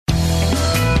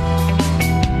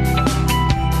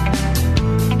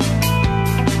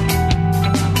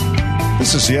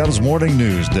This is Seattle's Morning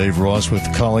News. Dave Ross with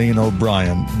Colleen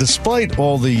O'Brien. Despite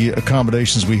all the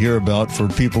accommodations we hear about for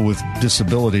people with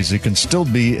disabilities, it can still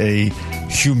be a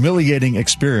humiliating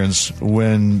experience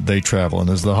when they travel. And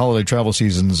as the holiday travel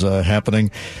season's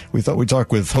happening, we thought we'd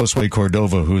talk with Josue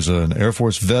Cordova, who's an Air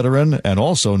Force veteran and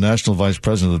also National Vice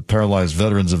President of the Paralyzed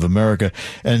Veterans of America.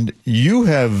 And you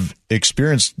have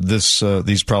experienced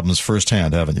these problems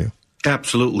firsthand, haven't you?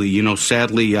 Absolutely. You know,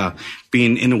 sadly,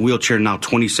 being in a wheelchair now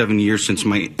 27 years since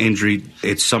my injury,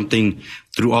 it's something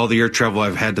through all the air travel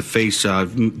I've had to face.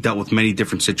 I've dealt with many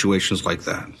different situations like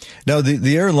that. Now,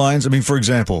 the airlines, I mean, for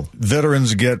example,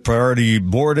 veterans get priority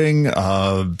boarding.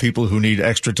 People who need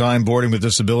extra time boarding with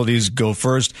disabilities go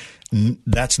first.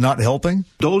 That's not helping?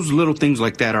 Those little things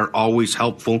like that are always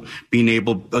helpful, being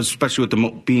able, especially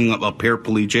with being a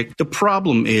paraplegic. The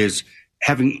problem is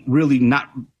having really not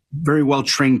very well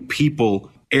trained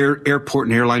people, airport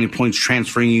and airline employees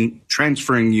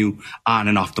transferring you on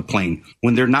and off the plane.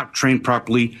 When they're not trained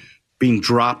properly, being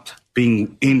dropped,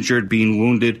 being injured, being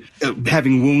wounded,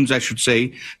 having wounds, I should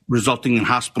say, resulting in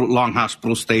long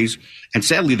hospital stays. And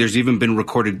sadly, there's even been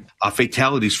recorded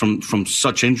fatalities from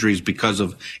such injuries because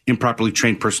of improperly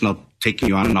trained personnel taking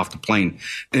you on and off the plane.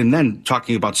 And then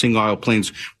talking about single-aisle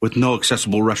planes with no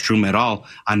accessible restroom at all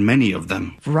on many of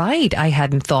them. Right. I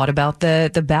hadn't thought about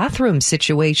the bathroom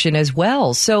situation as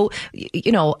well. So,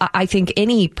 you know, I think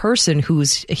any person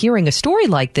who's hearing a story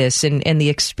like this and the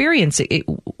experience,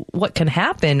 what can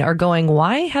happen, are going,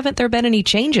 why haven't there been any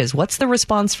changes? What's the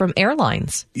response from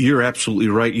airlines? You're absolutely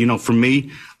right. You know, for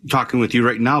me, talking with you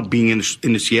right now, being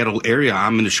in the Seattle area,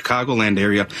 I'm in the Chicagoland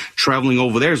area. Traveling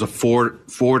over there is a 4 to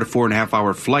 4.5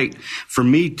 hour flight. For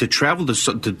me to travel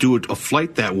to do a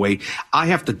flight that way, I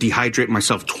have to dehydrate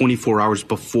myself 24 hours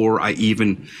before I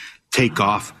even take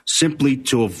off, simply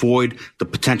to avoid the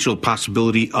potential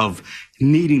possibility of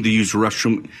needing to use the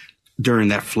restroom during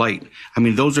that flight. I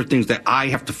mean, those are things that I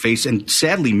have to face, and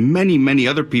sadly, many, many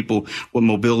other people with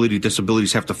mobility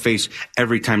disabilities have to face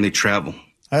every time they travel.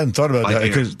 I hadn't thought about that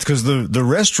because the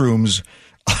restrooms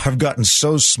have gotten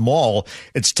so small,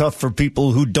 it's tough for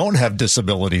people who don't have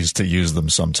disabilities to use them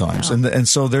sometimes. Wow. And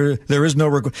so there is no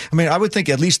I mean, I would think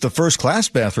at least the first class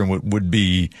bathroom would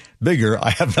be bigger.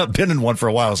 I have not been in one for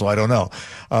a while, so I don't know.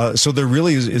 So there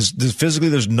really is physically,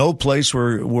 there's no place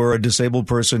where a disabled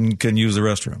person can use the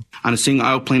restroom. On a single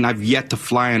aisle plane, I've yet to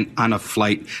fly on a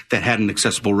flight that had an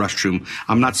accessible restroom.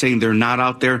 I'm not saying they're not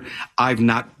out there. I've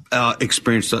not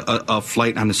experienced a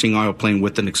flight on a single-aisle plane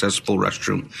with an accessible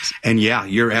restroom. And yeah,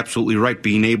 you're absolutely right.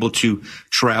 Being able to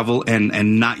travel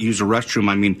and not use a restroom.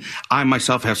 I mean, I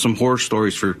myself have some horror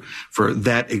stories for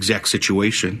that exact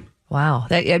situation. Wow.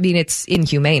 It's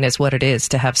inhumane is what it is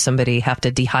to have somebody have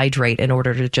to dehydrate in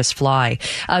order to just fly.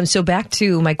 So back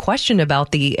to my question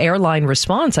about the airline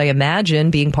response, I imagine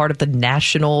being part of the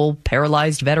National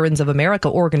Paralyzed Veterans of America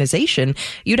organization,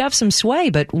 you'd have some sway,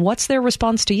 but what's their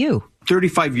response to you?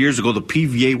 35 years ago, the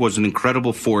PVA was an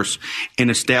incredible force in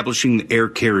establishing the Air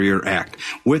Carrier Act.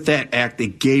 With that act,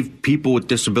 it gave people with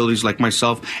disabilities like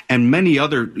myself and many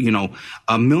other,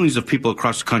 millions of people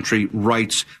across the country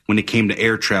rights when it came to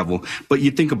air travel. But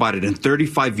you think about it, in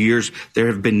 35 years, there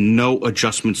have been no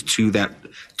adjustments to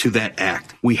that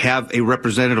act. We have a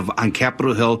representative on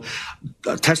Capitol Hill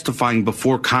testifying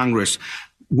before Congress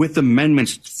with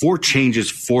amendments for changes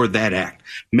for that act,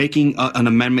 making an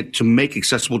amendment to make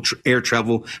accessible air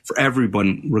travel for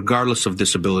everyone, regardless of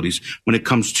disabilities, when it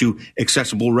comes to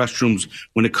accessible restrooms,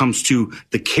 when it comes to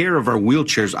the care of our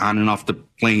wheelchairs on and off the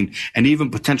plane, and even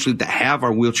potentially to have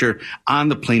our wheelchair on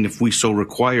the plane if we so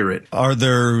require it. Are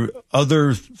there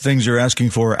other things you're asking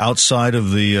for outside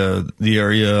of the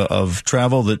area of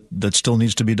travel that still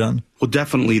needs to be done? Well,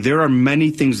 definitely. There are many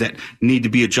things that need to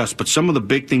be adjusted, but some of the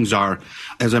big things are,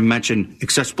 as I mentioned,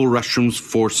 accessible restrooms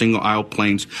for single-aisle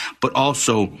planes, but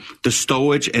also the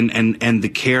stowage and the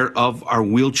care of our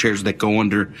wheelchairs that go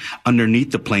underneath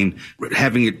the plane,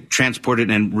 having it transported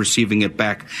and receiving it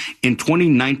back. In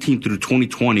 2019 through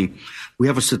 2020, we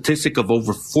have a statistic of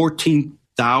over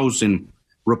 14,000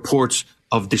 reports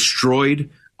of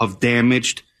destroyed, of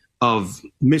damaged, of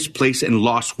misplaced and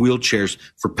lost wheelchairs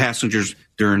for passengers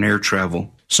during air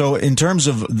travel. So in terms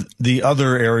of the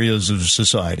other areas of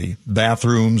society,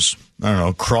 bathrooms,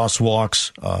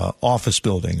 crosswalks, office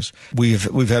buildings,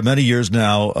 we've had many years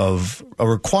now of a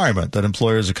requirement that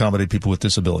employers accommodate people with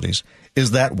disabilities.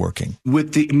 Is that working?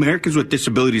 With the Americans with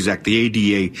Disabilities Act, the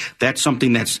ADA, that's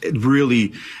something that's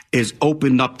really is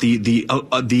opened up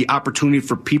the opportunity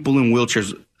for people in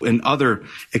wheelchairs and other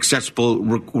accessible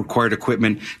required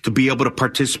equipment to be able to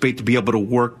participate, to be able to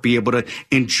work, be able to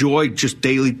enjoy just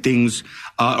daily things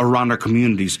around our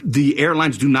communities. The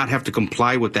airlines do not have to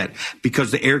comply with that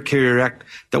because the Air Carrier Act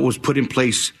that was put in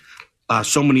place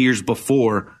so many years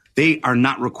before, they are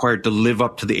not required to live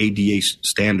up to the ADA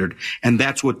standard. And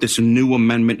that's what this new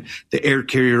amendment, the Air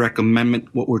Carrier Act amendment,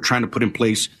 what we're trying to put in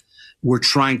place, we're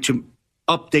trying to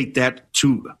update that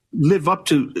to live up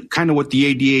to kind of what the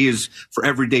ADA is for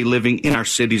everyday living in our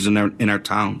cities and in our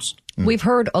towns. We've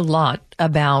heard a lot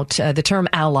about the term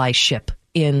allyship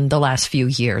in the last few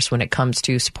years when it comes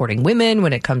to supporting women,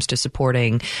 when it comes to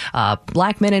supporting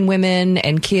black men and women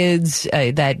and kids,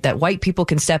 that white people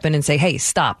can step in and say, hey,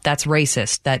 stop, that's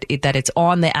racist, that it's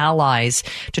on the allies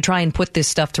to try and put this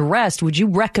stuff to rest. Would you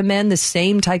recommend the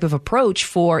same type of approach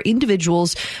for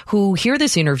individuals who hear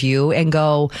this interview and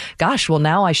go, gosh, well,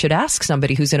 now I should ask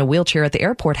somebody who's in a wheelchair at the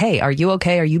airport, hey, are you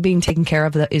okay? Are you being taken care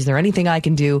of? Is there anything I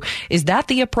can do? Is that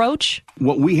the approach?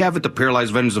 What we have at the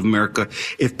Paralyzed Veterans of America,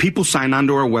 if people sign on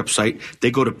to our website,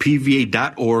 they go to pva.org/air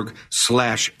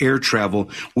travel.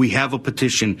 We have a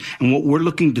petition. And what we're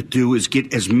looking to do is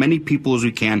get as many people as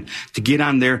we can to get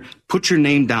on there, put your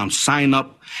name down, sign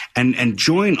up, and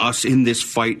join us in this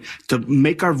fight to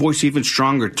make our voice even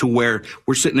stronger, to where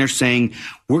we're sitting there saying,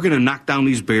 we're going to knock down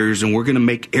these barriers and we're going to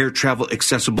make air travel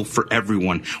accessible for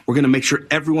everyone. We're going to make sure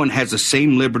everyone has the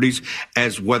same liberties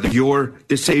as whether you're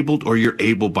disabled or you're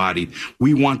able-bodied.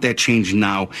 We want that change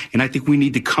now. And I think we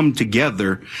need to come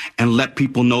together and let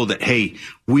people know that, hey,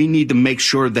 we need to make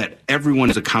sure that everyone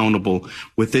is accountable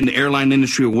within the airline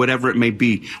industry or whatever it may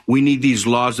be. We need these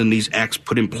laws and these acts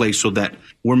put in place so that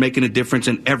we're making a difference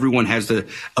and everyone has the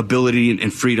ability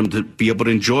and freedom to be able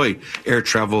to enjoy air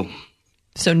travel.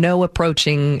 So no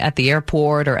approaching at the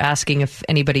airport or asking if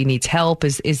anybody needs help.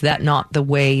 Is that not the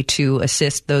way to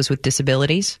assist those with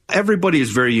disabilities? Everybody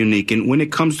is very unique. And when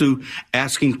it comes to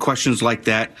asking questions like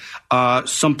that,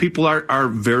 some people are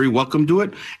very welcome to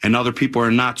it and other people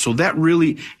are not. So that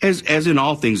really, as in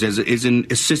all things, as in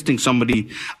assisting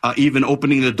somebody, even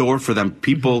opening the door for them,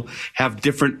 people have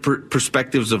different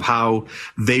perspectives of how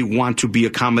they want to be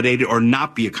accommodated or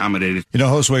not be accommodated. You know,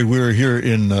 Josue, we're here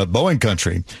in Boeing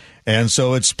country. And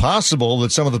so it's possible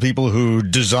that some of the people who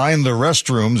designed the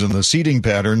restrooms and the seating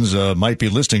patterns might be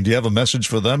listening. Do you have a message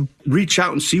for them? Reach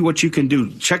out and see what you can do.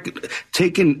 Take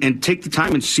the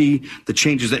time and see the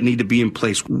changes that need to be in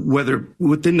place. Whether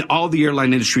within all the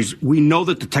airline industries, we know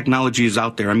that the technology is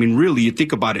out there. I mean, really, you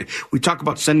think about it. We talk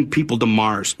about sending people to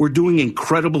Mars. We're doing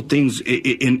incredible things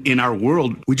in our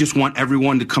world. We just want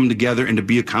everyone to come together and to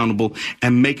be accountable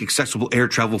and make accessible air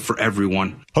travel for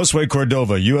everyone. Josue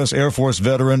Cordova, U.S. Air Force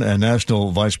veteran and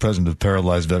National Vice President of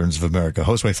Paralyzed Veterans of America.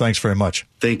 Josue, thanks very much.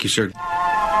 Thank you, sir.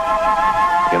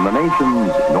 In the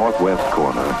nation's northwest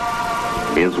corner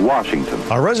is Washington.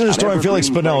 Our resident historian Felix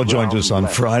Spinella joins us on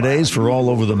Fridays for All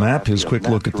Over the Map, his quick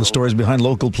look at the stories behind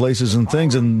local places and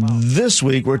things. And this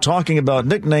week we're talking about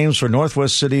nicknames for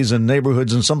Northwest cities and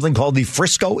neighborhoods and something called the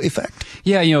Frisco effect.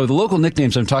 Yeah, you know, the local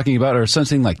nicknames I'm talking about are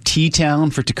something like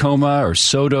T-Town for Tacoma or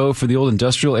Sodo for the old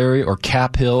industrial area or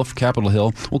Cap Hill for Capitol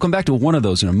Hill. We'll come back to one of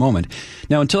those in a moment.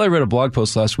 Now, until I read a blog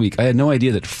post last week, I had no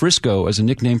idea that Frisco as a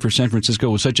nickname for San Francisco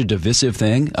was such a divisive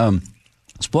thing.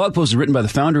 This blog post is written by the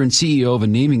founder and CEO of a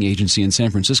naming agency in San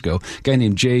Francisco, a guy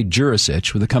named Jay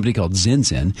Jurasich, with a company called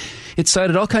Zinzin. It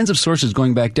cited all kinds of sources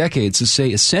going back decades to say,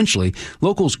 essentially,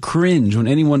 locals cringe when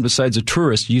anyone besides a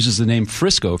tourist uses the name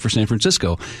Frisco for San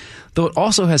Francisco. Though it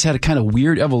also has had a kind of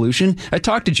weird evolution. I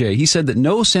talked to Jay. He said that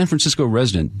no San Francisco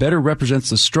resident better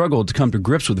represents the struggle to come to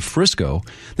grips with Frisco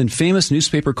than famous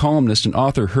newspaper columnist and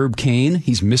author Herb Caen.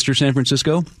 He's Mr. San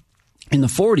Francisco. In the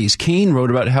 40s, Cain wrote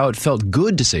about how it felt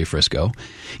good to say Frisco.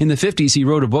 In the 50s, he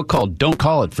wrote a book called Don't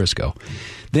Call It Frisco.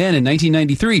 Then in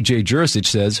 1993, Jay Jurasich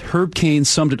says, Herb Caen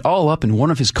summed it all up in one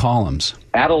of his columns.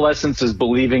 Adolescence is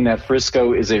believing that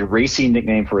Frisco is a racy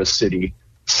nickname for a city.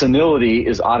 Senility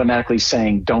is automatically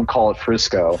saying, don't call it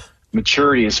Frisco.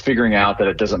 Maturity is figuring out that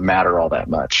it doesn't matter all that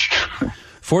much.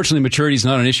 Fortunately, maturity is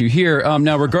not an issue here.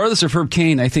 Now, regardless of Herb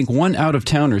Caen, I think one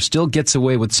out-of-towner still gets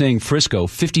away with saying Frisco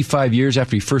 55 years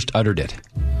after he first uttered it.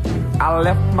 I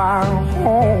left my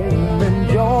home in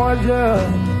Georgia,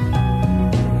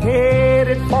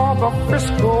 headed for the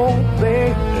Frisco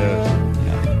Bay.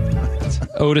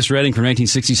 Otis Redding from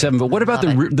 1967. But what about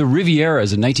the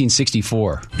Rivieras in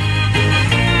 1964?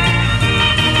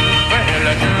 Well,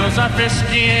 the girls are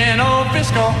frisky in old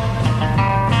Frisco.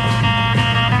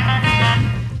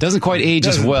 Doesn't quite age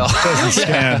as well. Doesn't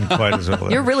stand quite as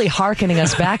well. You're really hearkening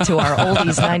us back to our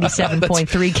oldies 97.3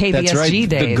 KBSG That's right. days.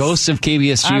 The ghosts of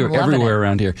KBSG are everywhere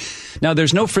around here. Now,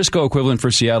 there's no Frisco equivalent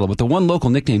for Seattle, but the one local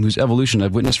nickname whose evolution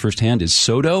I've witnessed firsthand is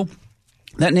SoDo.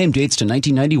 That name dates to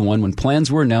 1991 when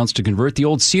plans were announced to convert the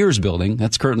old Sears building,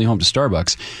 that's currently home to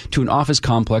Starbucks, to an office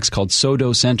complex called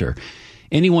SoDo Center.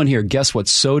 Anyone here guess what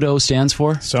SoDo stands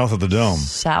for? South of the Dome.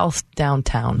 South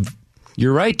downtown.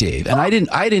 You're right, Dave. And I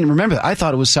didn't remember that. I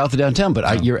thought it was south of downtown,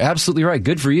 but you're absolutely right.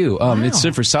 Good for you. It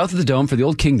stood for south of the Dome, for the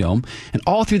old King Dome. And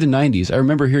all through the 90s, I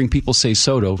remember hearing people say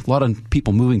SoDo, a lot of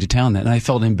people moving to town then, and I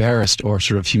felt embarrassed or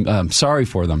sort of sorry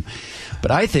for them.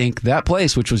 But I think that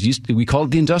place, which was we called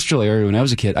it the industrial area when I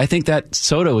was a kid, I think that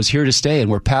SoDo is here to stay,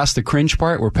 and we're past the cringe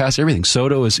part. We're past everything.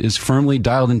 SoDo is firmly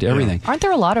dialed into everything. Aren't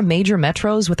there a lot of major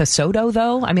metros with a SoDo,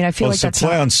 though? I mean, I feel like that's... It's a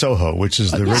play on Soho, which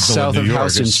is the original south in New of York.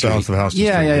 Houston It's south of Houston Street.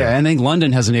 Yeah. And I think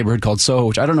London has a neighborhood called Soho,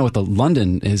 which I don't know what the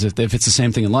London is, if it's the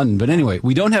same thing in London. But anyway,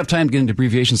 we don't have time to get into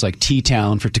abbreviations like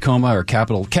T-Town for Tacoma, or Cap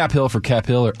Hill for Cap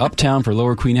Hill, or Uptown for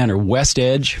Lower Queen Anne, or West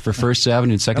Edge for First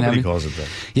Avenue and 2nd Avenue. Nobody calls it that.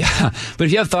 Yeah. But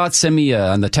if you have thoughts, send me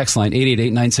on the text line,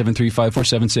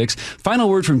 888-973-5476. Final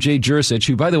word from Jay Jurisic,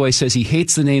 who, by the way, says he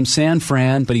hates the name San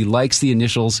Fran, but he likes the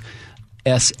initials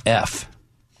SF.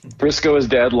 Frisco is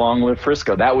dead. Long live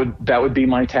Frisco. That would be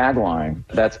my tagline.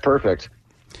 That's perfect.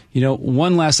 You know,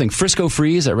 one last thing. Frisco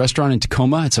Freeze, that restaurant in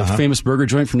Tacoma, it's a famous burger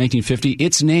joint from 1950.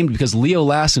 It's named because Leo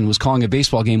Lassen was calling a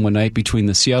baseball game one night between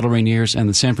the Seattle Rainiers and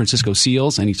the San Francisco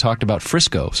Seals, and he talked about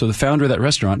Frisco. So the founder of that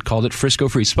restaurant called it Frisco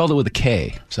Freeze, spelled it with a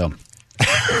K. So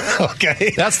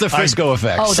okay. That's the Frisco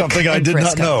effect. Something I did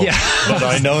not know, but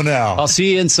I know now. I'll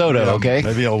see you in SoDo, okay?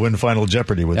 Maybe I'll win Final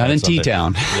Jeopardy with that. Down in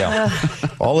T-Town. Yeah.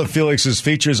 All of Felix's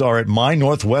features are at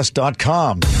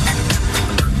mynorthwest.com.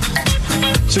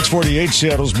 648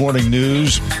 Seattle's Morning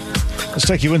News. Let's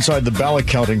take you inside the ballot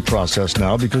counting process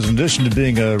now, because in addition to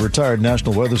being a retired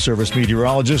National Weather Service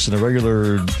meteorologist and a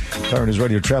regular Power News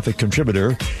Radio traffic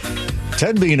contributor,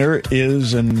 Ted Beener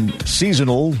is a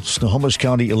seasonal Snohomish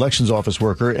County Elections Office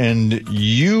worker, and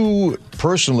you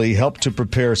personally helped to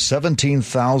prepare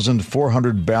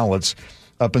 17,400 ballots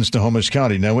up in Snohomish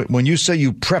County. Now, when you say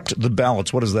you prepped the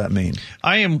ballots, what does that mean?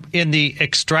 I am in the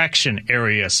extraction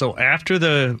area. So after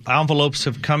the envelopes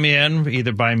have come in,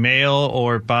 either by mail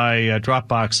or by drop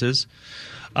boxes,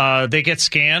 they get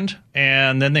scanned,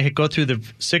 and then they go through the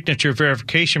signature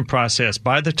verification process.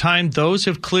 By the time those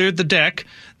have cleared the deck,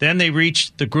 then they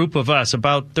reach the group of us.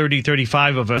 About 30,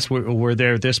 35 of us were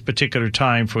there this particular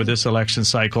time for this election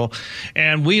cycle.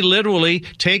 And we literally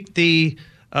take the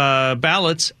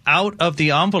ballots out of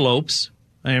the envelopes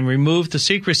and remove the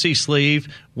secrecy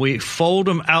sleeve. We fold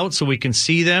them out so we can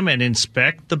see them and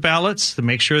inspect the ballots to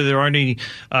make sure there aren't any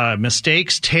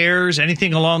mistakes, tears,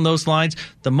 anything along those lines.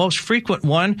 The most frequent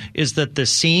one is that the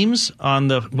seams on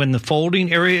when the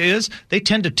folding area is, they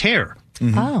tend to tear.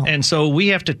 Mm-hmm. Oh. And so we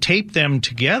have to tape them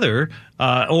together,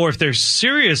 or if they're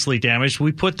seriously damaged,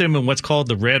 we put them in what's called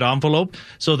the red envelope.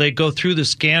 So they go through the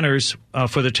scanners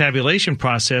for the tabulation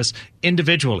process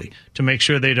individually to make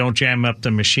sure they don't jam up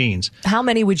the machines. How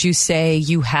many would you say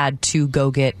you had to go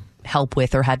get help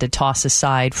with or had to toss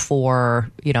aside for,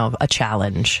 a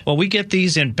challenge? Well, we get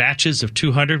these in batches of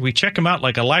 200. We check them out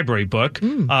like a library book.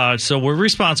 So we're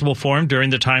responsible for them during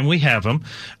the time we have them.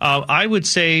 I would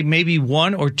say maybe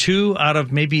one or two out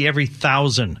of maybe every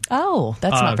 1,000. Oh,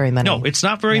 that's not very many. No, it's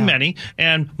not very many.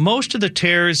 And most of the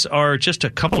tears are just a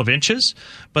couple of inches.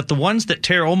 But the ones that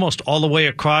tear almost all the way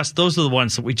across, those are the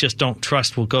ones that we just don't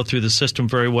trust will go through the system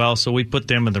very well. So we put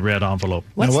them in the red envelope.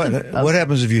 What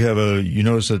happens if you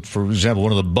notice that, for example,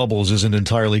 one of the bubbles isn't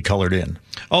entirely colored in?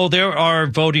 Oh, there are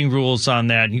voting rules on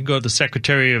that. You can go to the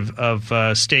Secretary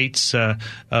of State's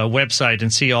website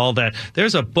and see all that.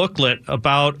 There's a booklet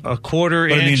about a quarter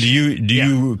inch. But I mean, do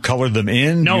you color them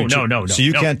in? No. So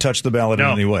you can't touch the ballot in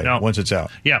any way once it's out?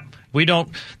 Yeah. We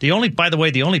don't. By the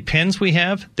way, the only pens we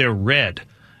have, they're red.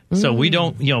 So we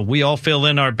don't, we all fill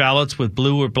in our ballots with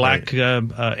blue or black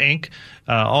ink.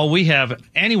 All we have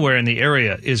anywhere in the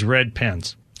area is red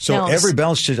pens. So every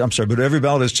ballot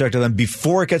is checked on them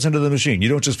before it gets into the machine. You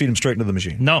don't just feed them straight into the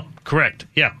machine. No, correct.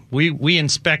 Yeah, we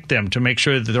inspect them to make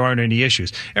sure that there aren't any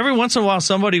issues. Every once in a while,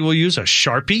 somebody will use a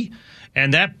Sharpie,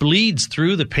 and that bleeds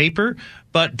through the paper.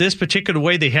 But this particular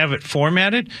way they have it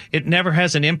formatted, it never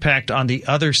has an impact on the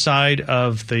other side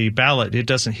of the ballot. It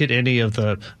doesn't hit any of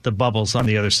the bubbles on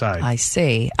the other side. I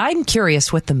see. I'm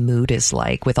curious what the mood is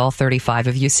like with all 35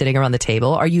 of you sitting around the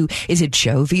table. Is it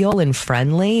jovial and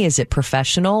friendly? Is it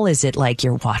professional? Is it like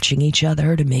you're watching each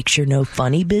other to make sure no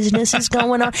funny business is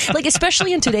going on? Like,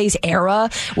 especially in today's era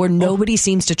where nobody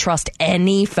seems to trust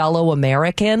any fellow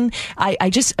American.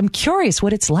 I'm curious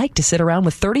what it's like to sit around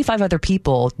with 35 other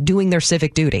people doing their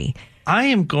civic duty. I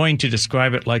am going to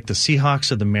describe it like the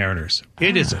Seahawks of the Mariners.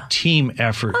 It is a team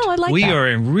effort. Oh, I like we that. are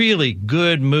in really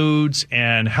good moods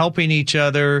and helping each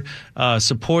other,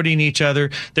 supporting each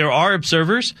other. There are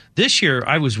observers. This year,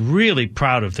 I was really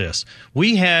proud of this.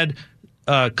 We had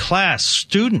class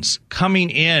students coming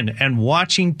in and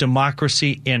watching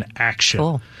democracy in action.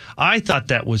 Cool. I thought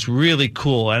that was really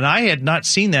cool, and I had not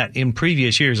seen that in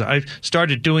previous years. I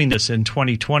started doing this in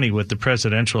 2020 with the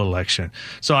presidential election,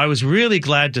 so I was really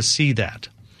glad to see that.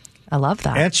 I love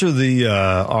that. Answer the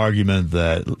argument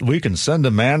that we can send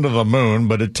a man to the moon,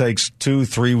 but it takes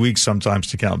 2-3 weeks sometimes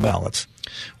to count ballots.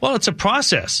 Well, it's a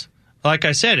process. Like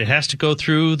I said, it has to go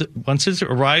through, once it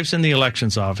arrives in the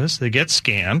elections office, they get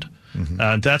scanned.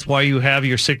 Mm-hmm. That's why you have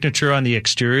your signature on the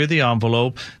exterior of the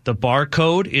envelope. The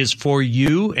barcode is for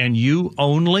you and you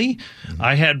only. Mm-hmm.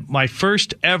 I had my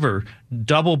first ever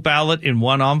double ballot in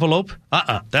one envelope.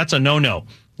 That's a no-no.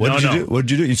 What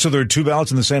did you do? So there are 2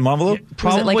 ballots in the same envelope?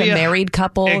 Was it like a married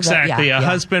couple? Exactly. A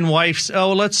husband, wife.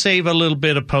 Oh, let's save a little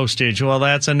bit of postage. Well,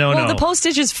 that's a no-no. Well, the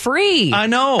postage is free. I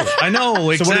know.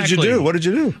 Exactly. So what did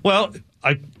you do? Well,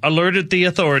 I alerted the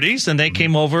authorities, and they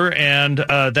came over, and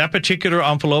that particular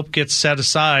envelope gets set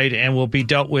aside and will be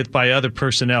dealt with by other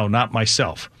personnel, not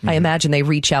myself. I imagine they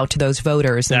reach out to those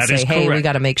voters and say, hey, we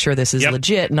got to make sure this is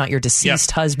legit, not your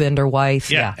deceased husband or wife.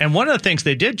 Yeah, and one of the things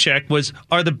they did check was,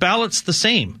 are the ballots the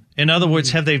same? In other words,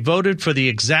 have they voted for the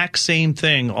exact same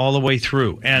thing all the way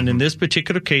through? And in this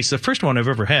particular case, the first one I've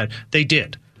ever had, they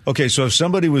did. Okay, so if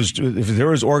there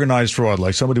was organized fraud,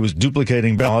 like somebody was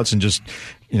duplicating ballots and just,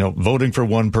 voting for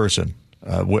one person,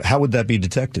 how would that be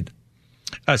detected?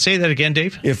 Say that again,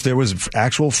 Dave. If there was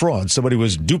actual fraud, somebody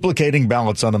was duplicating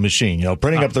ballots on a machine,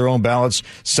 printing up their own ballots,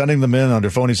 sending them in under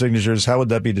phony signatures, how would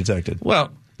that be detected? Well,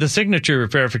 the signature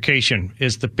verification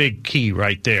is the big key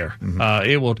right there. Mm-hmm.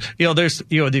 It will, there's,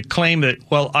 the claim that,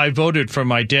 I voted for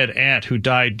my dead aunt who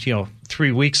died,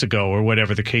 3 weeks ago or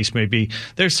whatever the case may be.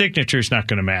 Their signature is not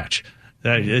going to match.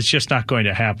 It's just not going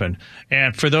to happen.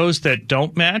 And for those that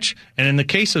don't match, and in the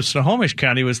case of Snohomish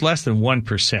County, it was less than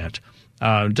 1%.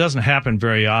 It doesn't happen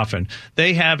very often.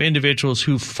 They have individuals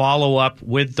who follow up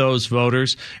with those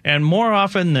voters, and more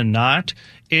often than not,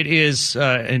 it is,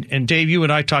 and Dave, you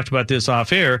and I talked about this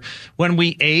off air, when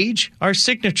we age, our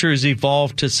signatures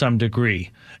evolve to some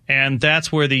degree. And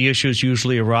that's where the issues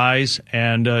usually arise.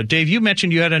 And Dave, you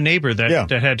mentioned you had a neighbor that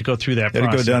had to go through that process. He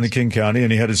had to go down to King County,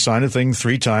 and he had to sign a thing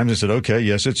 3 times and said, okay,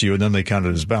 yes, it's you, and then they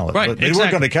counted his ballot. Right, but they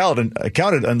weren't going to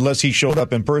count it unless he showed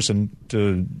up in person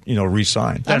to,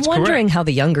 re-sign. I'm wondering how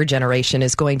the younger generation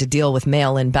is going to deal with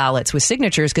mail-in ballots with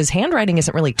signatures, because handwriting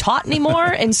isn't really taught anymore,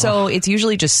 and so it's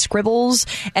usually just scribbles,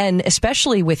 and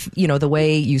especially with, the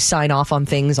way you sign off on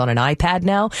things on an iPad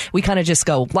now, we kind of just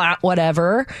go,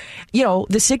 whatever.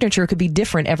 The signature could be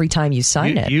different every time you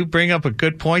sign it. You bring up a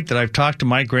good point that I've talked to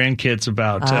my grandkids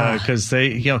about, because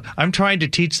they, I'm trying to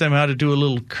teach them how to do a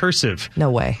little cursive.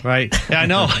 No way. Right? I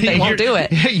know. They won't do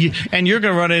it. And you're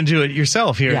going to run into it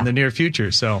yourself here in the near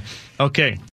future. So,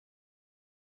 okay.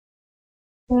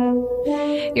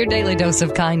 Your daily dose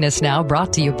of kindness now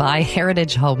brought to you by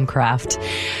Heritage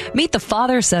Homecraft. Meet the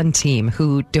father-son team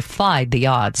who defied the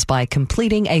odds by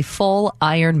completing a full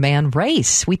Ironman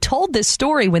race. We told this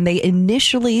story when they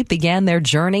initially began their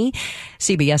journey.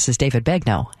 CBS's David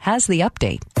Begnaud has the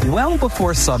update. Well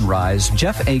before sunrise,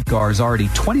 Jeff Agar is already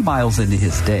 20 miles into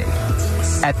his day.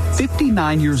 At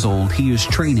 59 years old, he is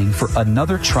training for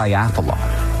another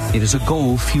triathlon. It is a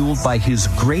goal fueled by his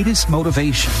greatest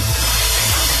motivation,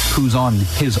 who's on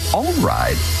his own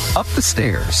ride up the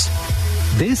stairs.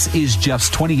 This is Jeff's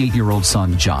 28-year-old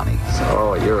son, Johnny.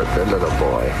 Oh, you're a good little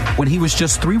boy. When he was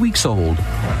just 3 weeks old,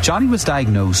 Johnny was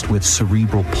diagnosed with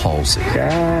cerebral palsy.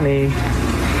 Johnny,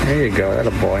 there you go,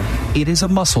 little boy. It is a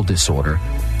muscle disorder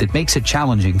that makes it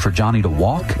challenging for Johnny to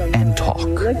walk and talk.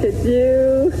 Look at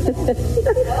you.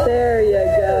 There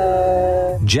you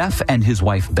go. Jeff and his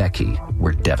wife, Becky,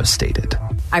 were devastated.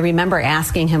 I remember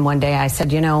asking him one day, I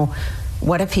said,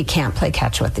 what if he can't play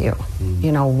catch with you?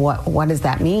 What does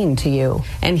that mean to you?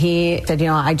 And he said,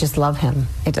 I just love him.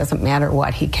 It doesn't matter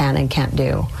what he can and can't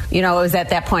do. It was at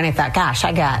that point I thought, gosh,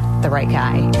 I got the right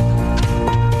guy.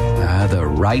 The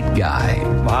right guy.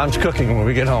 Mom's cooking when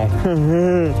we get home.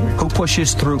 Who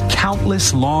pushes through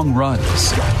countless long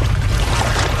runs,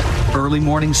 early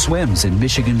morning swims in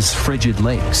Michigan's frigid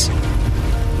lakes,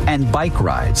 and bike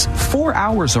rides 4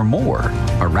 hours or more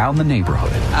around the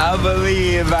neighborhood. I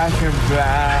believe I can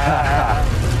fly.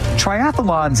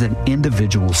 Triathlon's an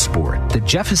individual sport that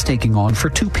Jeff is taking on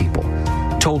for two people,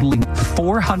 totaling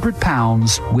 400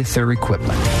 pounds with their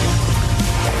equipment.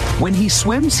 When he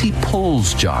swims, he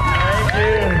pulls John.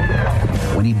 Thank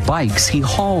you. When he bikes, he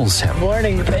hauls him.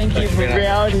 Morning. Thank you for being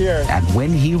out here. And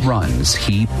when he runs,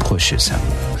 he pushes him.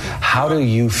 How do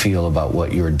you feel about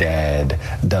what your dad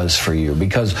does for you?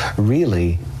 Because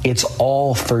really, it's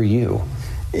all for you.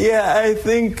 Yeah, I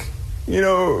think,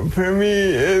 for me,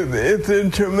 it's a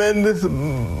tremendous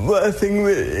blessing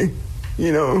that,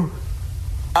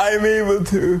 I'm able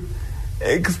to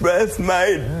express my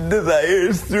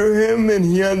desires through him, and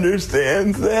he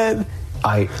understands that.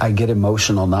 I get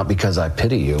emotional not because I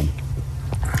pity you.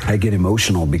 I get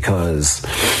emotional because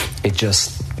it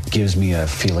just gives me a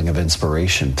feeling of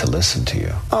inspiration to listen to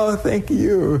you. Oh, thank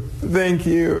you. Thank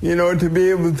you. To be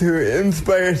able to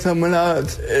inspire someone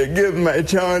else, it gives my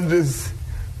challenges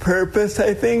purpose,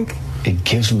 I think. It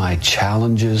gives my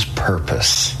challenges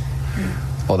purpose.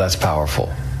 Well, that's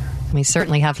powerful. We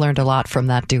certainly have learned a lot from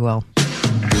that duo.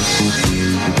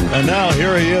 And now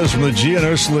here he is from the G and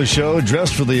Ursula Show,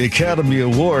 dressed for the Academy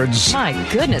Awards. My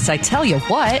goodness, I tell you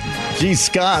what. Gee,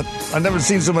 Scott, I've never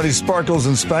seen so many sparkles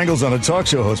and spangles on a talk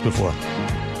show host before.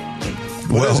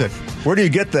 What is it? Where do you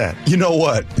get that? You know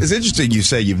what? It's interesting you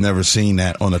say you've never seen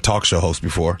that on a talk show host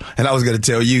before. And I was going to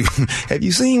tell you, have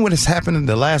you seen what has happened in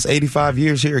the last 85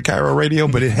 years here at Cairo Radio?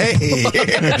 But hey,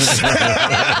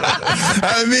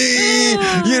 I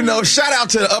mean, shout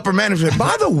out to the upper management.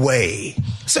 By the way,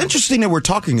 it's interesting that we're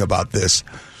talking about this.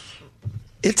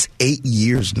 It's 8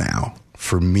 years now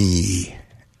for me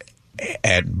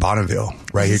at Bonneville,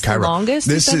 right here, Cairo. The longest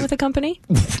you've been with the company?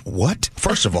 What?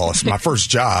 First of all, it's my first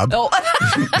job. Oh.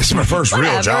 It's my first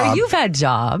real job. You've had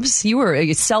jobs. You were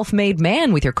a self-made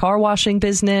man with your car washing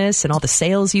business and all the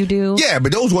sales you do. Yeah,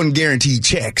 but those weren't guaranteed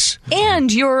checks.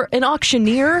 And you're an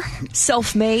auctioneer,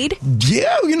 self-made.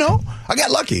 Yeah, I got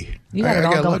lucky. You got it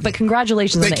all going. But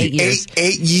congratulations on the 8 years.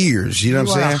 8 years, you know what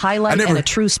I'm saying? You are a highlight and a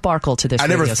true sparkle to this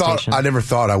radio station. I never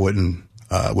thought I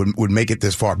would make it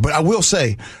this far. But I will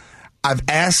say, I've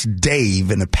asked Dave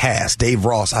in the past, Dave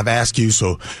Ross, I've asked you,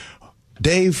 so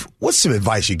Dave, what's some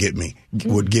advice you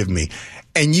would give me?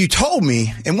 And you told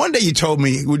me, and one day you told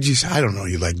me, I don't know,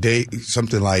 Dave,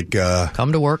 something like...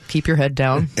 come to work, keep your head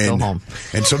down, go home.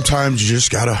 And sometimes you just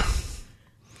gotta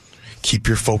keep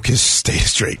your focus, stay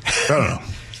straight. I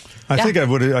don't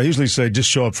know. I usually say just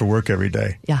show up for work every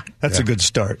day. Yeah. That's a good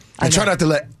start. And try not to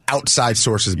let outside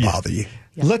sources bother you.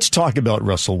 Yeah. Let's talk about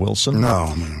Russell Wilson.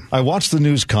 No, man. I watched the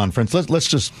news conference. Let's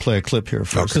just play a clip here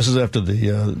first. Okay. This is after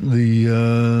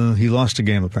he lost a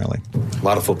game apparently. A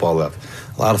lot of football left.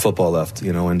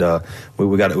 And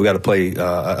we got to play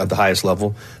at the highest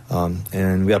level,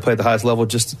 and we got to play at the highest level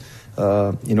just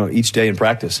each day in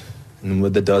practice. And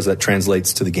what that does, that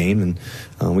translates to the game.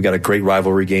 And we got a great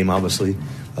rivalry game, obviously,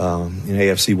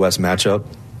 AFC West matchup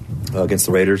against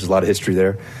the Raiders. There's a lot of history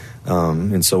there.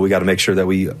 And so we got to make sure that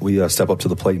we step up to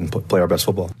the plate and play our best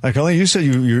football. Colleen, you said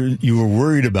you were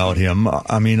worried about him.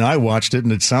 I mean, I watched it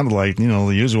and it sounded like the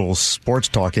usual sports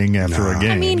talking after a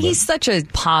game. I mean, he's such a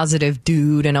positive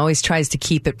dude and always tries to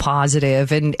keep it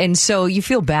positive, and so you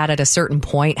feel bad at a certain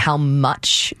point how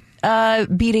much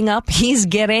beating up he's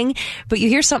getting. But you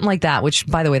hear something like that, which,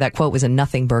 by the way, that quote was a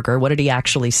nothing burger. What did he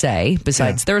actually say?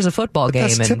 Besides, there's a football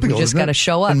game and we just got to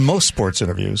show up. In most sports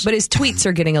interviews. But his tweets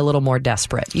are getting a little more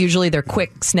desperate. Usually they're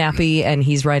quick, snappy, and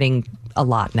he's writing a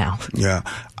lot now. Yeah.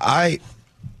 I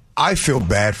feel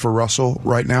bad for Russell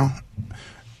right now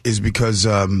is because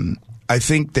I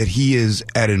think that he is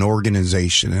at an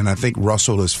organization, and I think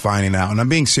Russell is finding out, and I'm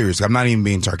being serious, I'm not even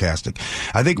being sarcastic.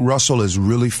 I think Russell is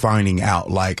really finding out,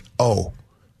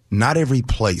 not every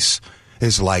place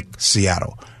is like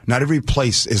Seattle. Not every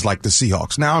place is like the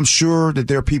Seahawks. Now, I'm sure that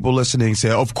there are people listening and say,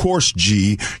 of course,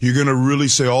 G, you're going to really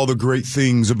say all the great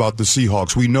things about the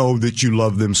Seahawks. We know that you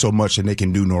love them so much and they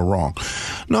can do no wrong.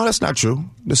 No, that's not true.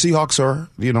 The Seahawks are,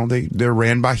 they're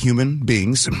ran by human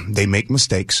beings. They make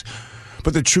mistakes.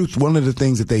 But the truth, one of the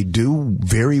things that they do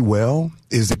very well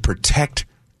is they protect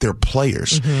their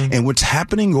players. Mm-hmm. And what's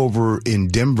happening over in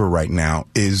Denver right now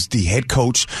is the head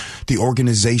coach, the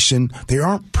organization, they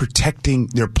aren't protecting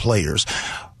their players.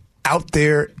 Out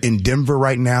there in Denver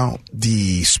right now,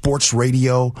 the sports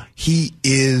radio, he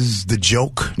is the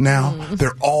joke now. Mm.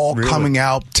 They're all coming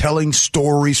out, telling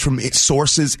stories from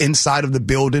sources inside of the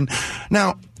building.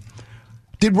 Now,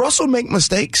 Did Russell make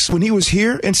mistakes when he was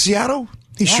here in Seattle?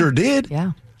 He sure did.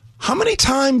 Yeah. How many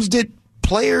times did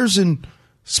players and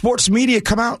sports media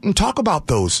come out and talk about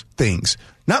those things?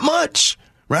 Not much,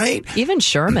 right? Even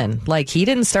Sherman, he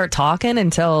didn't start talking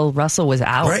until Russell was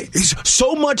out. Right.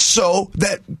 So much so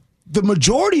that the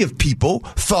majority of people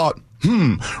thought,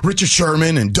 Richard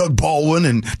Sherman and Doug Baldwin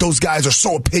and those guys are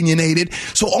so opinionated.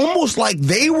 So almost like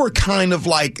they were kind of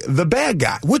like the bad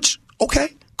guy, which, okay,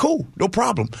 cool, no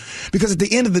problem. Because at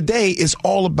the end of the day, it's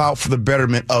all about for the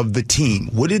betterment of the team.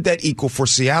 What did that equal for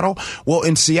Seattle? Well,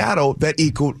 in Seattle, that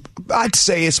equaled, I'd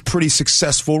say, it's a pretty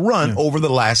successful run over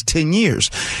the last 10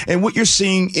 years. And what you're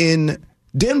seeing in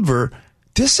Denver,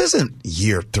 this isn't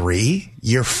year 3,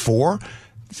 year 4.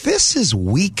 This is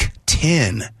week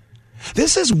 10.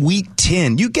 This is week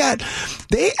 10.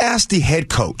 They asked the head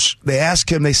coach,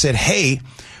 they said, hey,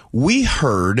 we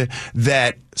heard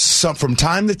that from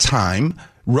time to time,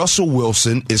 Russell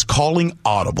Wilson is calling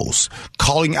audibles,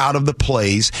 calling out of the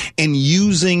plays and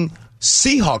using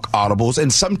Seahawk audibles,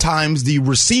 and sometimes the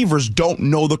receivers don't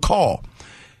know the call.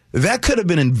 That could have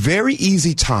been a very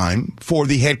easy time for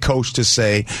the head coach to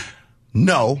say,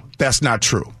 no, that's not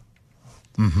true.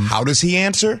 Mm-hmm. How does he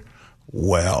answer?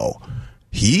 Well,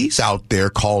 he's out there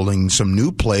calling some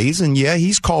new plays, and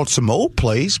he's called some old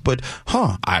plays, but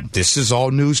this is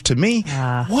all news to me.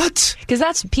 What? Because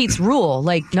that's Pete's rule.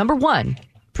 Number 1,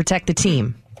 protect the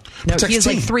team. No, he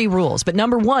has 3 rules, but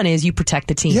number 1 is you protect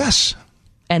the team. Yes.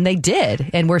 And they did,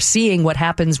 and we're seeing what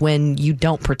happens when you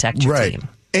don't protect your team.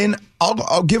 And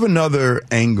I'll give another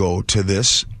angle to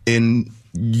this.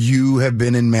 You have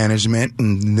been in management,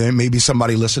 and there may be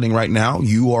somebody listening right now.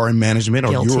 You are in management,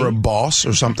 or you're a boss,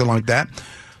 or something like that.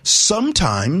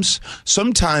 Sometimes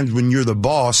when you're the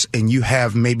boss and you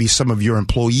have maybe some of your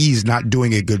employees not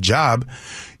doing a good job,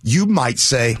 you might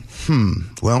say,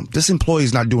 well, this employee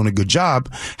is not doing a good job.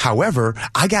 However,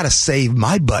 I got to save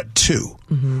my butt too,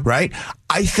 right?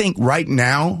 I think right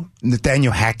now,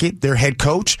 Nathaniel Hackett, their head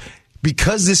coach,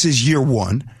 because this is year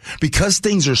 1, because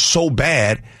things are so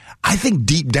bad, I think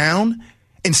deep down,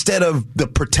 instead of the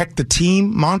protect the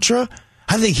team mantra,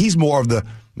 I think he's more of the,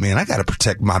 man, I got to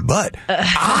protect my butt.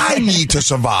 I need to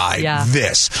survive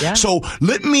this. Yeah. So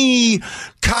let me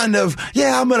I'm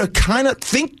going to kind of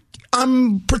think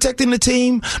I'm protecting the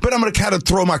team, but I'm going to kind of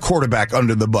throw my quarterback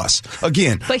under the bus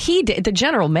again. But he did, the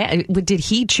general man, did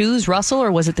he choose Russell,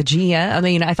 or was it the GM? I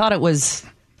mean, I thought it was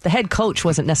the head coach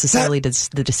wasn't necessarily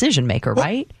the decision maker,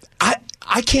 right?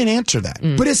 I can't answer that.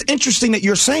 But it's interesting that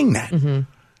you're saying that. Mm-hmm.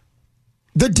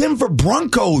 The Denver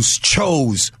Broncos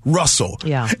chose Russell.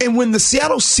 Yeah. And when the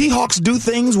Seattle Seahawks do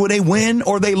things where they win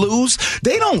or they lose,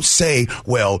 they don't say,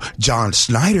 well, John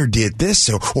Snyder did this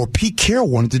or Pete Carroll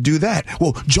wanted to do that.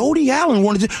 Well, Jody Allen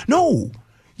wanted to. No.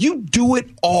 You do it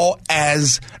all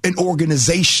as an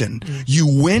organization. Mm-hmm.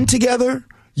 You win together,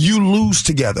 you lose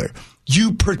together.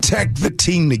 You protect the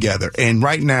team together. And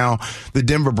right now, the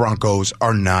Denver Broncos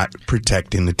are not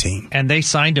protecting the team. And they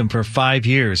signed him for 5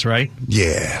 years, right?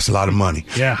 Yeah, it's a lot of money.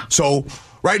 Yeah. So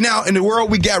right now in the world,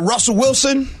 we got Russell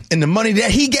Wilson and the money that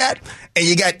he got, and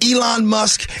you got Elon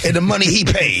Musk and the money he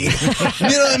paid. You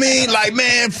know what I mean? Like,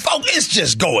 man, it's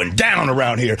just going down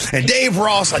around here. And Dave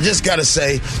Ross, I just got to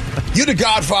say, you're the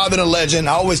godfather and the legend.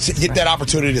 I always get that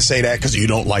opportunity to say that because you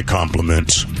don't like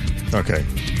compliments. Okay.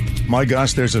 My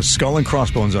gosh, there's a skull and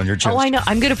crossbones on your chest. Oh, I know.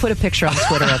 I'm going to put a picture on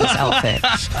Twitter of this outfit.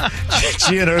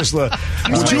 She and Ursula.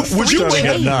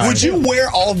 Would you wear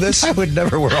all this? I would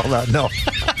never wear all that. No.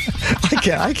 I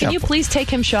can't. Can you please take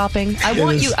him shopping? I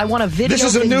want a video. This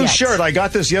is a new shirt. I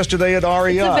got this yesterday at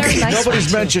REI. Nice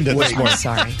Nobody's mentioned it this morning.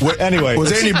 Sorry. Anyway.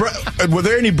 Were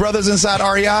there any brothers inside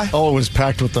REI? Oh, it was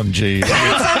packed with them, G.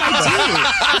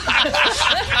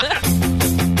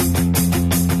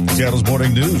 Seattle's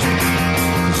Morning News.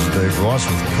 Dave Ross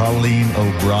with Colleen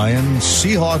O'Brien.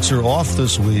 Seahawks are off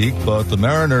this week, but the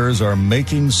Mariners are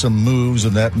making some moves,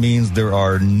 and that means there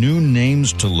are new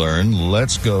names to learn.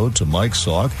 Let's go to Mike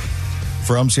Salk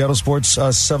from Seattle Sports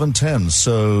 710.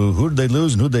 So who did they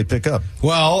lose and who did they pick up?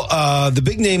 Well, the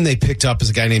big name they picked up is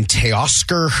a guy named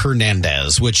Teoscar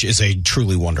Hernandez, which is a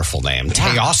truly wonderful name. Yeah.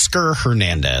 Teoscar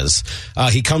Hernandez.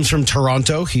 He comes from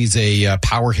Toronto. He's a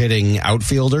power-hitting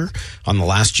outfielder on the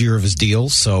last year of his deal.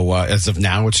 So as of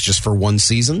now, it's just for one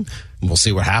season. We'll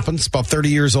see what happens. About 30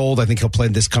 years old. I think he'll play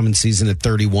this coming season at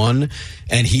 31.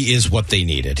 And he is what they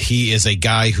needed. He is a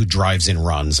guy who drives in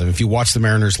runs. And if you watch the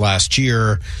Mariners last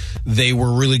year, they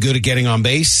were really good at getting on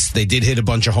base. They did hit a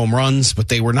bunch of home runs, but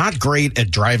they were not great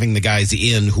at driving the guys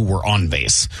in who were on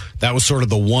base. That was sort of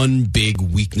the one big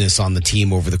weakness on the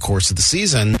team over the course of the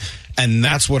season. And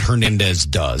that's what Hernandez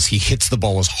does. He hits the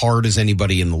ball as hard as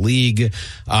anybody in the league.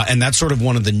 And that's sort of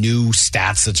one of the new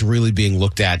stats that's really being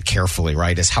looked at carefully,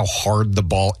 right, is how hard the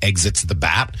ball exits the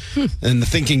bat. And the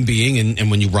thinking being,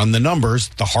 and when you run the numbers,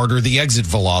 the harder the exit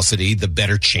velocity, the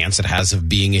better chance it has of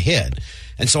being a hit.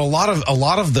 And so a lot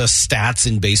of the stats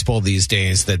in baseball these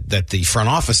days that the front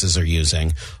offices are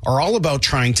using are all about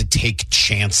trying to take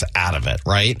chance out of it,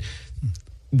 right?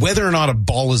 Whether or not a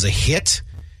ball is a hit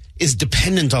is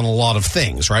dependent on a lot of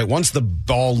things, right? Once the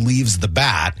ball leaves the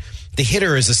bat, the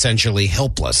hitter is essentially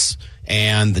helpless.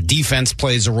 And the defense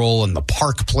plays a role, and the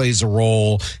park plays a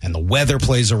role, and the weather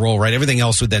plays a role, right? Everything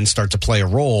else would then start to play a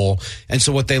role. And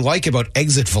so what they like about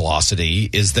exit velocity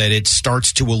is that it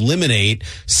starts to eliminate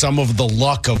some of the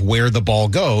luck of where the ball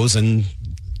goes and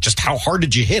just how hard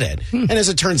did you hit it? And as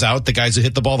it turns out, the guys who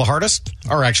hit the ball the hardest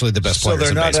are actually the best players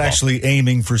in baseball. So they're not actually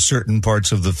aiming for certain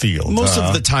parts of the field. Most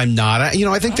of the time not.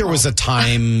 I think there was a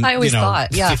time, I always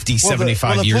thought, 50,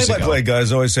 75 years ago. The play-by-play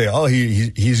guys always say,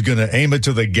 he's going to aim it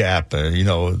to the gap,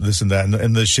 this and that,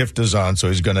 and the shift is on, so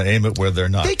he's going to aim it where they're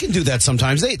not. They can do that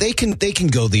sometimes. They can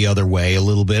go the other way a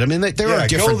little bit. I mean, there are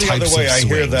different types of swings. I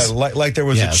hear that, like there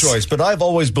was a choice, but I've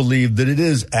always believed that it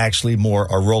is actually more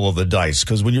a roll of the dice,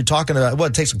 because when you're talking about,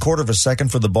 it takes a quarter of a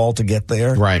second for the ball to get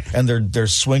there, right? And they're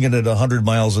swinging at 100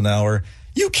 miles an hour.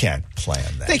 You can't plan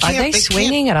that. Are they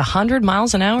swinging at 100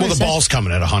 miles an hour? Well, the ball's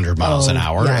coming at 100 miles an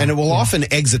hour, and it will often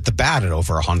exit the bat at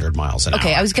over 100 miles an hour.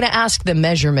 Okay, I was going to ask the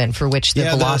measurement for which the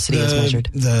velocity is measured.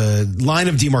 The line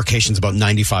of demarcation is about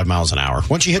 95 miles an hour.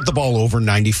 Once you hit the ball over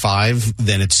 95,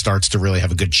 then it starts to really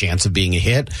have a good chance of being a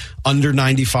hit. Under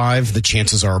 95, the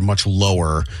chances are much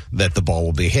lower that the ball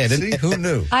will be hit. See, who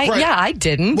knew? I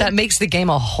didn't. That makes the game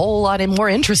a whole lot more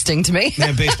interesting to me.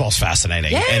 Man, baseball's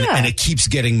fascinating, and it keeps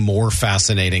getting more fascinating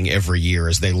every year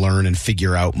as they learn and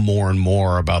figure out more and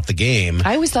more about the game.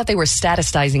 I always thought they were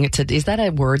staticizing it to, is that a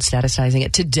word, staticizing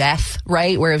it to death,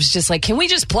 right? Where it was just like, can we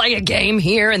just play a game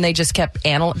here? And they just kept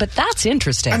analyzing. But that's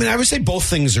interesting. I mean, I would say both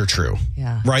things are true,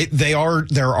 right?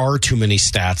 There are too many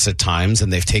stats at times,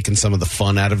 and they've taken some of the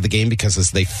fun out of the game because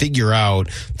as they figure out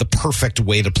the perfect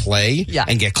way to play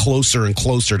and get closer and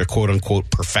closer to quote unquote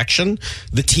perfection,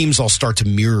 the teams all start to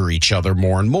mirror each other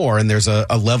more and more. And there's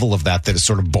a level of that is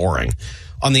sort of boring.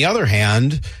 On the other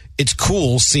hand, it's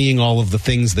cool seeing all of the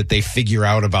things that they figure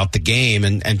out about the game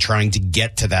and trying to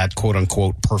get to that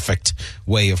quote-unquote perfect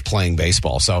way of playing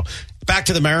baseball. So back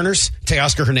to the Mariners.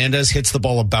 Teoscar Hernandez hits the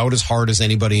ball about as hard as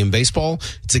anybody in baseball.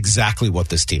 It's exactly what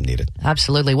this team needed.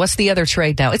 Absolutely. What's the other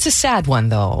trade now? It's a sad one,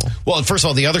 though. Well, first of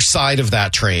all, the other side of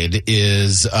that trade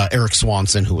is Eric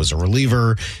Swanson, who was a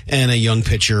reliever, and a young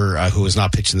pitcher who has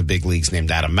not pitched in the big leagues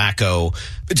named Adam Macko.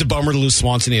 It's a bummer to lose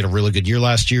Swanson. He had a really good year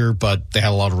last year, but they had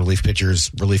a lot of relief pitchers.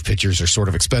 Relief pitchers are sort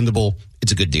of expendable.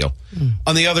 It's a good deal.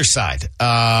 On the other side,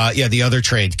 the other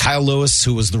trade, Kyle Lewis,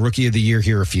 who was the Rookie of the Year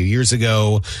here a few years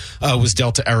ago, was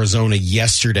dealt to Arizona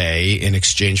yesterday in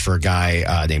exchange for a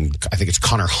guy named, I think it's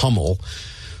Connor Hummel,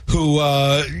 who,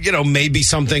 may be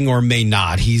something or may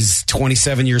not. He's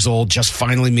 27 years old, just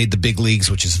finally made the big leagues,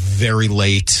 which is very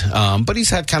late. But he's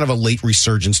had kind of a late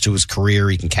resurgence to his career.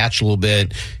 He can catch a little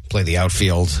bit, play the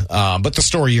outfield. But the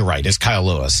story, you're right, is Kyle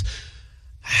Lewis.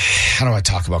 How do I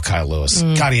talk about Kyle Lewis?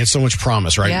 God, he had so much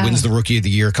promise, right? Yeah. Wins the Rookie of the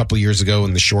Year a couple of years ago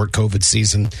in the short COVID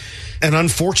season. And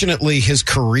unfortunately, his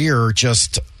career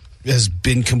just has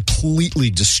been completely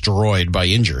destroyed by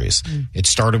injuries. It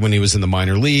started when he was in the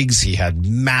minor leagues. He had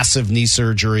massive knee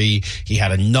surgery. He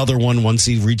had another one once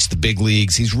he reached the big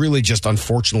leagues. He's really just,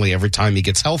 unfortunately, every time he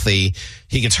gets healthy,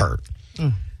 he gets hurt.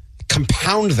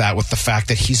 Compound that with the fact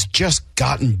that he's just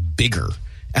gotten bigger.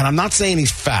 And I'm not saying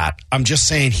he's fat. I'm just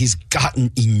saying he's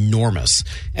gotten enormous.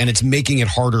 And it's making it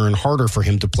harder and harder for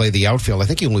him to play the outfield. I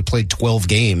think he only played 12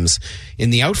 games in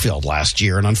the outfield last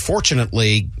year. And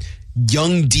unfortunately,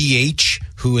 young DH,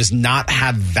 who has not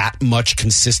had that much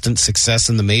consistent success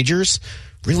in the majors,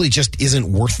 really just isn't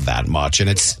worth that much. And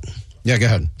it's... Yeah, go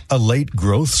ahead. A late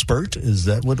growth spurt? Is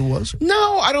that what it was?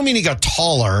 No, I don't mean he got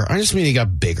taller. I just mean he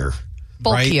got bigger.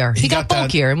 Bulkier. Right? He got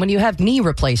bulkier. And when you have knee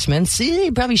replacements,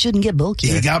 you probably shouldn't get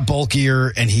bulkier. He got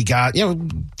bulkier, and he got,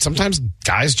 sometimes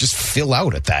guys just fill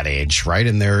out at that age, right?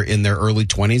 In their early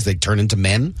 20s, they turn into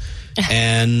men.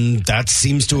 And that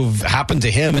seems to have happened to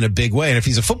him in a big way. And if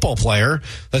he's a football player,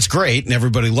 that's great, and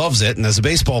everybody loves it. And as a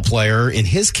baseball player, in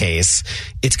his case,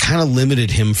 it's kind of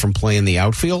limited him from playing the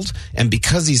outfield. And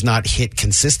because he's not hit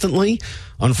consistently,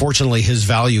 unfortunately, his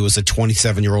value is a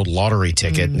 27-year-old lottery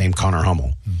ticket named Connor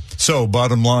Hummel. So,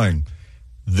 bottom line,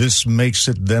 this makes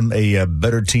it them a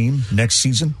better team next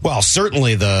season? Well,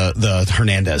 certainly the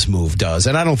Hernandez move does.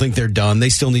 And I don't think they're done. They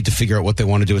still need to figure out what they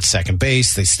want to do at second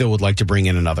base. They still would like to bring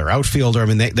in another outfielder. I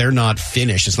mean, they're not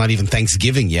finished. It's not even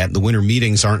Thanksgiving yet. The winter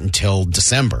meetings aren't until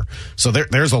December. So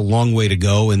there's a long way to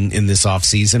go in this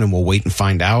offseason, and we'll wait and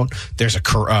find out. There's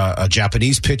a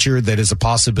Japanese pitcher that is a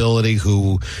possibility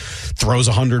who throws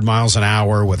 100 miles an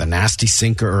hour with a nasty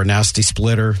sinker or a nasty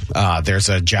splitter. There's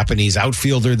a Japanese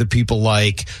outfielder that people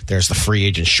like. There's the free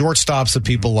agent shortstops that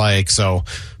people like. So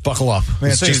buckle up.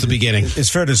 It's just the beginning. It's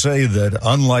fair to say that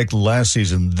unlike last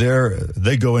season,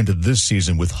 they go into this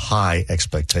season with high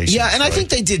expectations. Yeah, and right? I think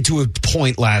they did to a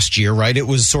point last year, right? It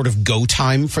was sort of go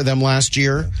time for them last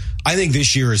year. I think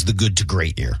this year is the good to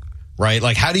great year, right?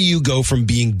 Like, how do you go from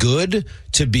being good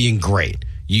to being great?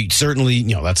 You certainly,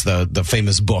 that's the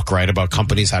famous book, right, about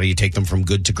companies. How do you take them from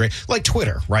good to great? Like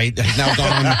Twitter, right? Has now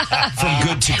gone from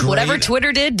good to great. Whatever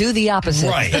Twitter did, do the opposite.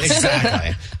 Right,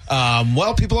 exactly.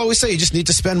 Well, people always say you just need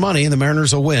to spend money and the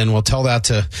Mariners will win. Well, tell that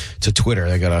to Twitter.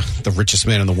 They got the richest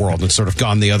man in the world and sort of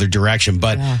gone the other direction.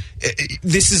 But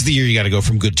this is the year you got to go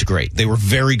from good to great. They were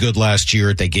very good last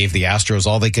year. They gave the Astros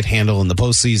all they could handle in the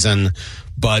postseason.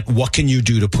 But what can you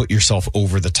do to put yourself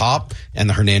over the top? And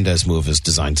the Hernandez move is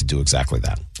designed to do exactly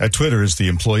that. At Twitter is the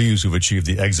employees who've achieved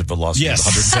the exit velocity of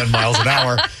 110 miles an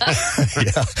hour.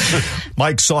 Yeah.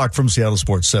 Mike Salk from Seattle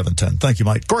Sports 710. Thank you,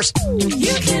 Mike. Of course.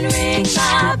 You can ring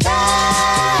my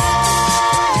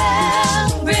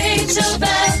bell. Rachel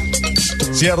Bell.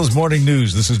 Seattle's Morning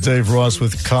News. This is Dave Ross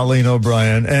with Colleen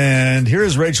O'Brien. And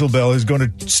here's Rachel Bell, who's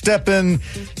going to step in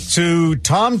to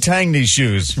Tom Tangney's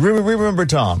shoes. Remember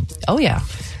Tom? Oh, yeah.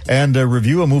 And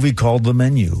review a movie called The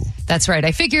Menu. That's right.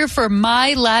 I figure for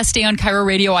my last day on Cairo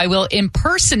Radio, I will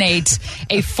impersonate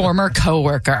a former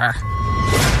coworker.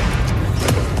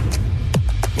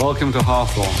 Welcome to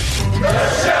Hawthorne.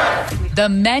 The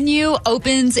Menu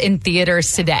opens in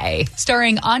theaters today,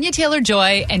 starring Anya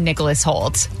Taylor-Joy and Nicholas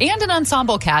Hoult, and an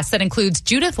ensemble cast that includes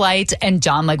Judith Light and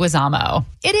John Leguizamo.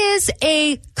 It is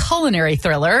a culinary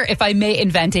thriller, if I may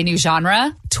invent a new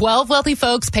genre. 12 wealthy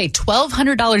folks pay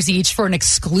 $1,200 each for an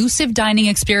exclusive dining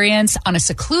experience on a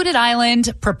secluded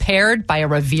island prepared by a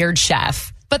revered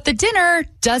chef. But the dinner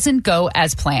doesn't go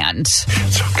as planned.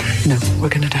 It's okay. No, we're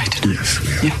going to die today. Yes,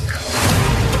 we are. Yeah.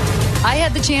 I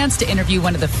had the chance to interview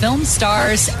one of the film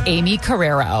stars, Amy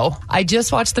Carrero. I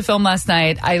just watched the film last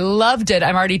night. I loved it.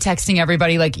 I'm already texting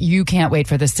everybody like, you can't wait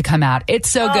for this to come out. It's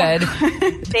so good.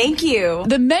 Thank you.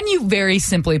 The Menu, very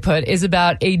simply put, is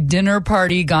about a dinner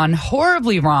party gone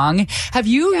horribly wrong. Have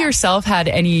you yourself had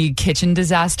any kitchen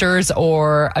disasters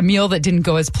or a meal that didn't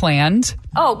go as planned?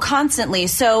 Oh, constantly.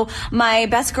 So my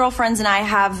best girlfriends and I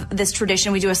have this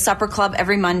tradition. We do a supper club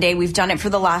every Monday. We've done it for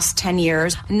the last 10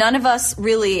 years. None of us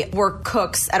really were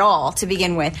cooks at all to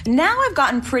begin with. Now I've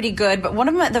gotten pretty good, but one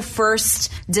of the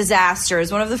first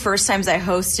disasters, one of the first times I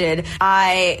hosted,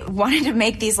 I wanted to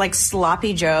make these like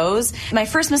sloppy joes. My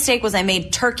first mistake was I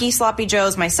made turkey sloppy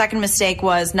joes. My second mistake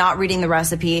was not reading the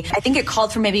recipe. I think it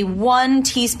called for maybe 1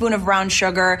 teaspoon of brown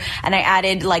sugar, and I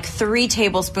added like 3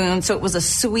 tablespoons. So it was a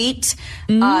sweet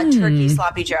turkey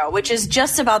sloppy joe, which is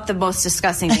just about the most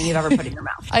disgusting thing you've ever put in your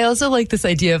mouth. I also like this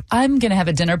idea of, I'm going to have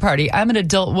a dinner party. I'm an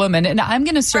adult woman, and I'm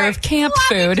going to serve camp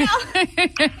food.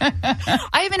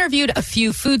 I have interviewed a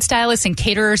few food stylists and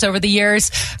caterers over the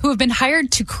years who have been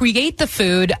hired to create the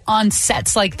food on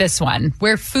sets like this one,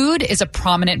 where food is a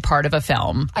prominent part of a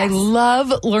film. I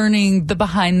love learning the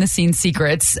behind-the-scenes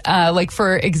secrets. Like,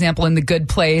 for example, in The Good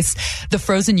Place, the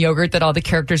frozen yogurt that all the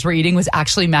characters were eating was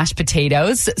actually mashed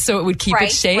potatoes, so it would keep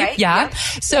its shape. Right, yeah.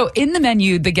 So in the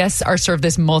menu, the guests are served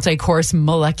this multi-course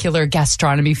molecular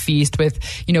gastronomy feast with,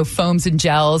 foams and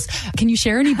gels. Can you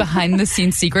share any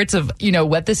behind-the-scenes secrets of,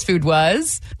 what this food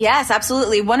was? Yes,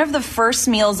 absolutely. One of the first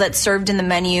meals that's served in the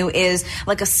menu is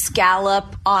like a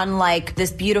scallop on like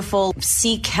this beautiful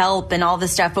sea kelp and all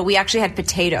this stuff, but we actually had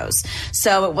potatoes.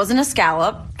 So it wasn't a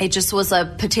scallop. It just was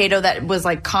a potato that was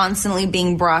like constantly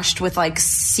being brushed with like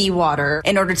seawater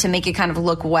in order to make it kind of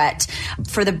look wet.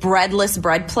 For the breadless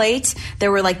bread plate,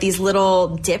 there were like these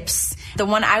little dips. The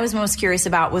one I was most curious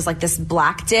about was like this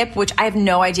black dip, which I have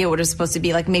no idea what it was supposed to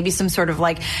be, like maybe some sort of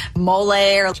like mole,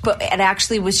 but it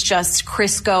actually was just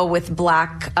Crisco with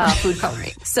black food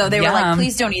coloring. So they were like,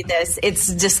 please don't eat this. It's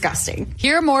disgusting.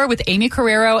 Hear more with Amy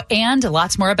Carrero and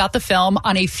lots more about the film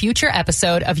on a future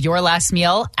episode of Your Last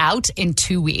Meal, out in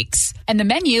 2 weeks. And The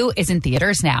Menu is in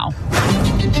theaters now.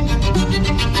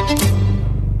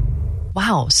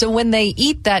 Wow. So when they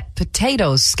eat that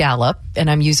potato scallop, and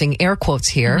I'm using air quotes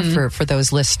here for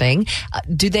those listening,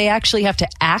 do they actually have to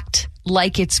act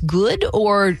like it's good,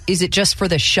 or is it just for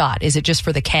the shot? Is it just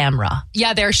for the camera?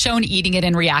 Yeah, they're shown eating it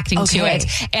and reacting to it.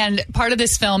 And part of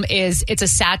this film is it's a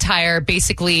satire,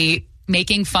 basically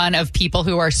making fun of people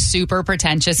who are super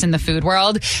pretentious in the food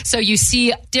world. So you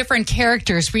see different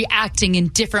characters reacting in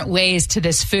different ways to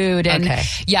this food. And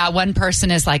yeah, one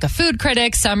person is like a food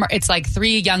critic. It's like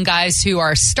 3 young guys who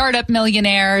are startup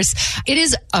millionaires. It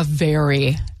is a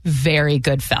very, very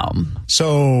good film.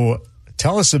 So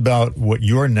tell us about what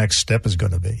your next step is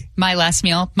going to be. My last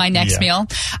meal, my next meal.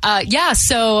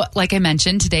 So like I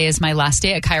mentioned, today is my last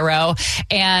day at Cairo,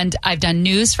 and I've done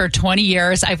news for 20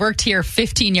 years. I've worked here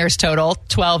 15 years total,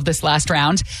 12 this last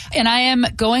round. And I am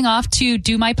going off to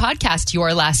do my podcast,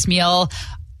 Your Last Meal,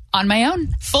 on my own,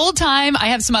 full time. I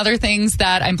have some other things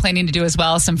that I'm planning to do as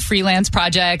well, some freelance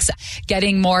projects,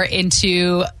 getting more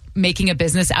into making a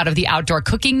business out of the outdoor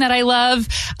cooking that I love,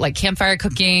 like campfire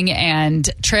cooking and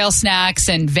trail snacks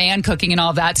and van cooking and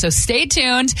all of that. So stay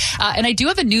tuned. And I do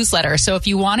have a newsletter. So if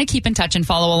you want to keep in touch and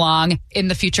follow along in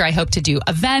the future, I hope to do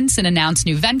events and announce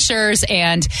new ventures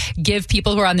and give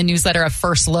people who are on the newsletter a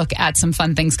first look at some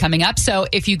fun things coming up. So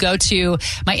if you go to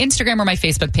my Instagram or my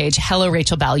Facebook page, Hello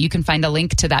Rachel Bell, you can find a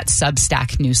link to that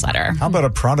Substack newsletter. How about a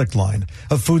product line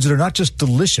of foods that are not just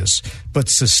delicious, but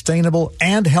sustainable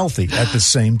and healthy at the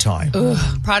same time?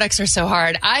 Products are so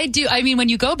hard. I mean, when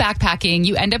you go backpacking,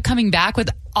 you end up coming back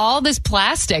with all this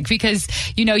plastic because,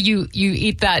 you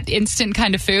eat that instant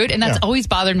kind of food, and that's always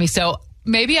bothered me. So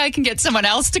maybe I can get someone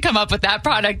else to come up with that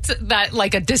product, that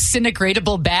like a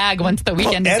disintegratable bag once the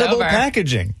weekend is over. Edible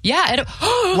packaging. Yeah.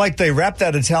 Like they wrap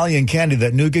that Italian candy,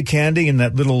 that nougat candy, in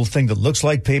that little thing that looks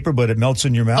like paper, but it melts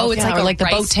in your mouth. Oh, it's like the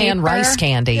Botan rice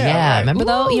candy. Yeah. Right. Remember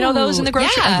those? Those in the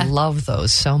grocery? Yeah. I love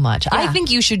those so much. Yeah. I think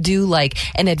you should do like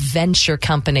an adventure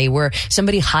company where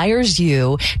somebody hires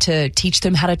you to teach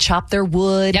them how to chop their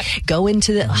wood, go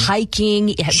into the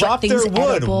hiking, chop their wood.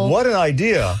 Edible. What an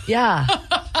idea. Yeah.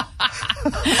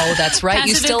 Oh, that's right.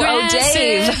 You still owe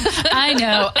Dave. I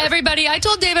know. Everybody, I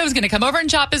told Dave I was going to come over and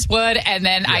chop his wood, and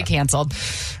then I canceled.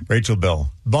 Rachel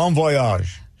Bell, bon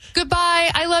voyage. Goodbye.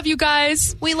 I love you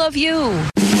guys. We love you.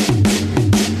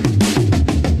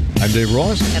 I'm Dave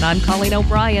Ross. And I'm Colleen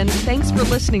O'Brien. Thanks for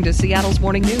listening to Seattle's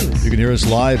Morning News. You can hear us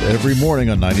live every morning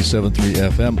on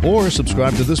 97.3 FM or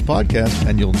subscribe to this podcast,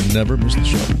 and you'll never miss the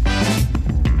show.